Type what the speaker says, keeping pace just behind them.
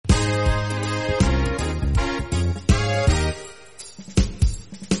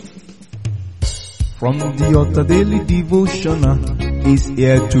From the altar daily devotional is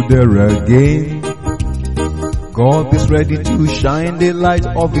here to there again. God is ready to shine the light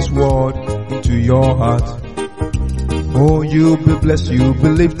of His word into your heart. Oh, you'll be blessed, you'll be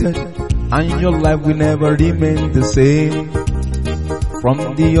lifted, and your life will never remain the same.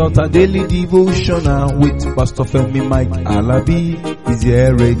 From the altar daily devotional with Pastor Femi Mike Alabi is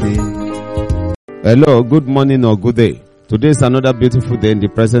here again. Hello, good morning or good day. Today is another beautiful day in the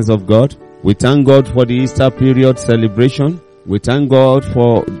presence of God. We thank God for the Easter period celebration. We thank God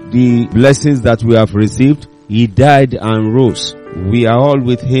for the blessings that we have received. He died and rose. We are all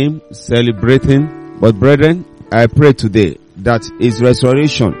with Him celebrating. But brethren, I pray today that His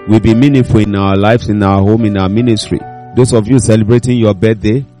resurrection will be meaningful in our lives, in our home, in our ministry. Those of you celebrating your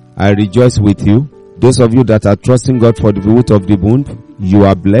birthday, I rejoice with you. Those of you that are trusting God for the fruit of the womb, you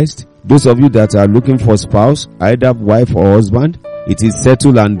are blessed. Those of you that are looking for spouse, either wife or husband, it is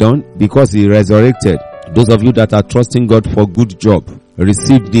settled and done because He resurrected. Those of you that are trusting God for good job,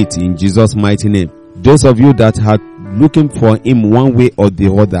 received it in Jesus' mighty name. Those of you that are looking for Him one way or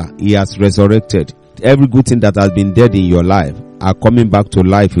the other, He has resurrected. Every good thing that has been dead in your life are coming back to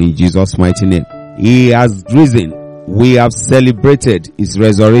life in Jesus' mighty name. He has risen. We have celebrated His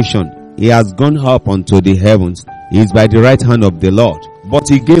resurrection. He has gone up unto the heavens. He is by the right hand of the Lord. But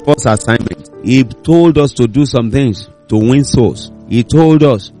He gave us assignment. He told us to do some things to win souls. He told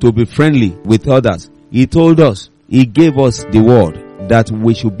us to be friendly with others. He told us, He gave us the word that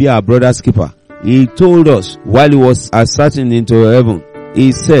we should be our brother's keeper. He told us while He was ascending into heaven,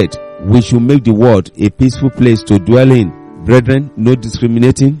 He said we should make the world a peaceful place to dwell in. Brethren, no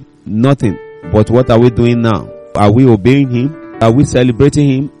discriminating, nothing. But what are we doing now? Are we obeying Him? Are we celebrating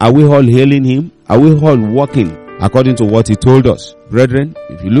Him? Are we all hailing Him? Are we all walking according to what He told us? Brethren,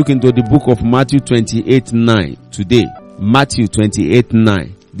 if you look into the book of Matthew 28:9 today, Matthew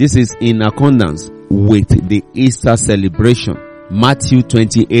 28:9, this is in accordance with the Easter celebration. Matthew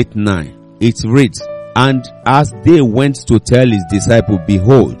 28:9, it reads, "And as they went to tell His disciples,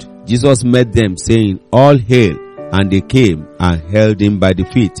 behold, Jesus met them, saying, All hail. And they came and held Him by the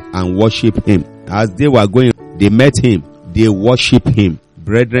feet and worshipped Him." As they were going, they met Him, they worshipped Him.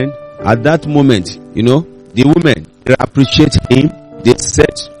 Brethren, at that moment, the women, they appreciate Him. They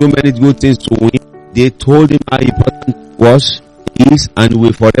said so many good things to Him. They told Him how important He was, is, and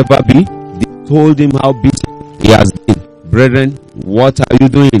will forever be. They told Him how busy He has been. Brethren, what are you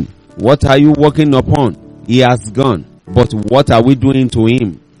doing? What are you working upon? He has gone. But what are we doing to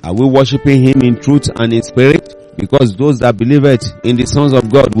Him? Are we worshiping Him in truth and in spirit? Because those that believe it in the sons of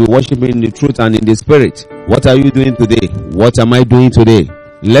God will worship Him in the truth and in the spirit. What are you doing today? What am I doing today?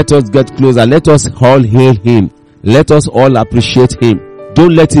 Let us get closer. Let us all hail Him. Let us all appreciate Him.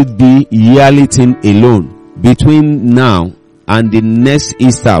 Don't let it be yearly thing alone. Between now and the next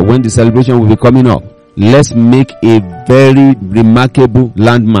Easter, when the celebration will be coming up, let's make a very remarkable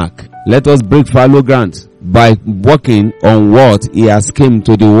landmark. Let us break fallow ground by working on what He has come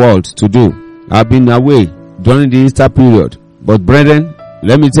to the world to do. I've been away during the Easter period, but brethren,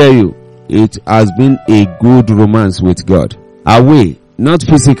 let me tell you, it has been a good romance with God. Away, not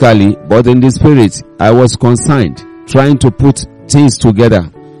physically, but in the spirit, I was concerned, trying to put things together.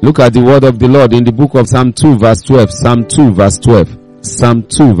 Look at the word of the Lord in the book of Psalm 2 verse 12. Psalm 2 verse 12. Psalm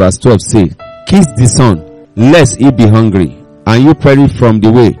 2 verse 12 says, "Kiss the Son, lest he be hungry, and you perish from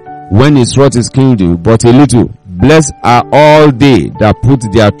the way, when his wrath is kindled but a little. Blessed are all they that put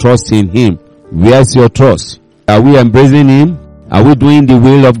their trust in Him." Where's your trust? Are we embracing Him? Are we doing the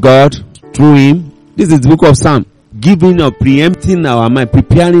will of God through Him? This is the book of Psalm. Giving or preempting our mind,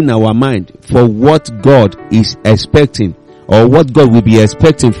 preparing our mind for what God is expecting, or what God will be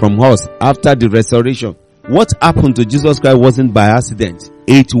expecting from us after the resurrection. What happened to Jesus Christ wasn't by accident.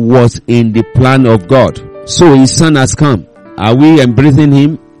 It was in the plan of God. So His Son has come. Are we embracing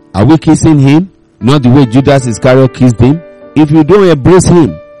Him? Are we kissing Him? Not the way Judas Iscariot kissed Him. If you don't embrace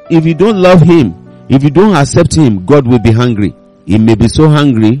Him, if you don't love Him, if you don't accept Him, God will be hungry. He may be so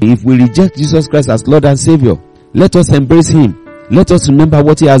hungry if we reject Jesus Christ as Lord and Savior. Let us embrace Him. Let us remember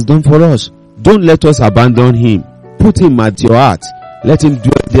what He has done for us. Don't let us abandon Him. Put Him at your heart. Let Him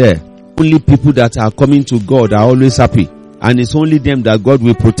dwell there. Only people that are coming to God are always happy. And it's only them that God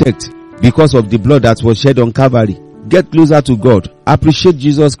will protect because of the blood that was shed on Calvary. Get closer to God. Appreciate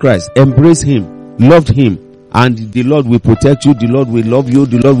Jesus Christ. Embrace Him. Love Him. And the Lord will protect you. The Lord will love you.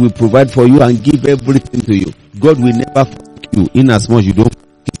 The Lord will provide for you and give everything to you. God will never forsake you inasmuch you don't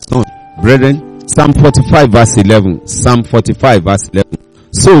forsake His Son. Brethren, Psalm 45 verse 11. Psalm 45 verse 11.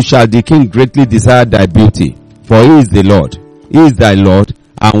 "So shall the king greatly desire thy beauty, for He is the Lord. He is thy Lord,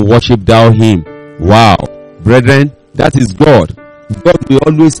 and worship thou Him." Wow. Brethren, that is God. God will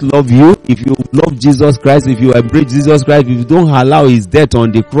always love you. If you love Jesus Christ, if you embrace Jesus Christ, if you don't allow his death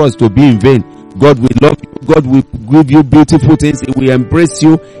on the cross to be in vain, God will love you. God will give you beautiful things. He will embrace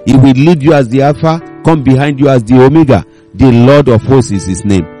you. He will lead you as the Alpha, come behind you as the Omega. The Lord of hosts is his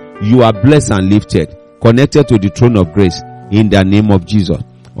name. You are blessed and lifted, connected to the throne of grace in the name of Jesus.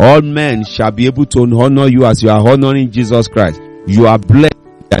 All men shall be able to honor you as you are honoring Jesus Christ. You are blessed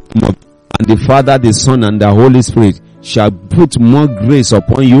in the name of, and the Father, the Son, and the Holy Spirit shall put more grace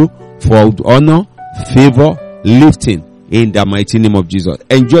upon you for honor, favor, lifting in the mighty name of Jesus.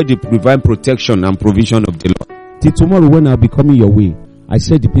 Enjoy the divine protection and provision of the Lord. Till tomorrow when I'll be coming your way, I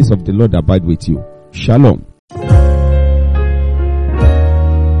say the peace of the Lord abide with you. Shalom.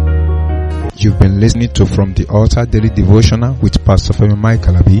 You've been listening to From the Altar Daily Devotional with Pastor Femi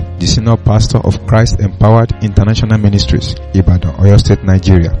Kalabi, the Senior Pastor of Christ Empowered International Ministries, Ibadan, Oyo State,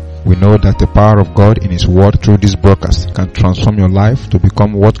 Nigeria. We know that the power of God in His Word through this broadcast can transform your life to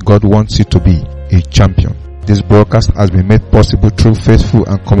become what God wants you to be, a champion. This broadcast has been made possible through faithful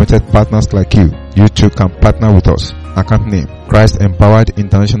and committed partners like you. You too can partner with us. Account name, Christ Empowered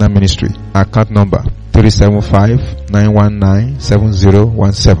International Ministry. Account number,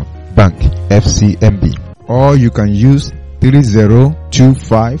 375-919-7017. Bank, FCMB. Or you can use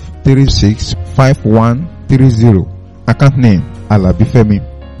 3025365130. Account name, Alabifemi.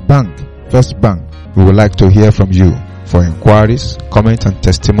 Bank, First Bank. We would like to hear from you. For inquiries, comments and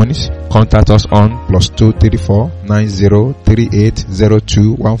testimonies, contact us on +234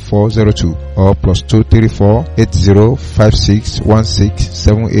 9038021402 or +234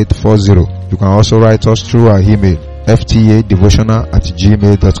 8056167840. You can also write us through our email,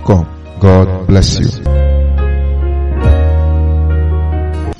 ftadevotional@gmail.com. God bless you.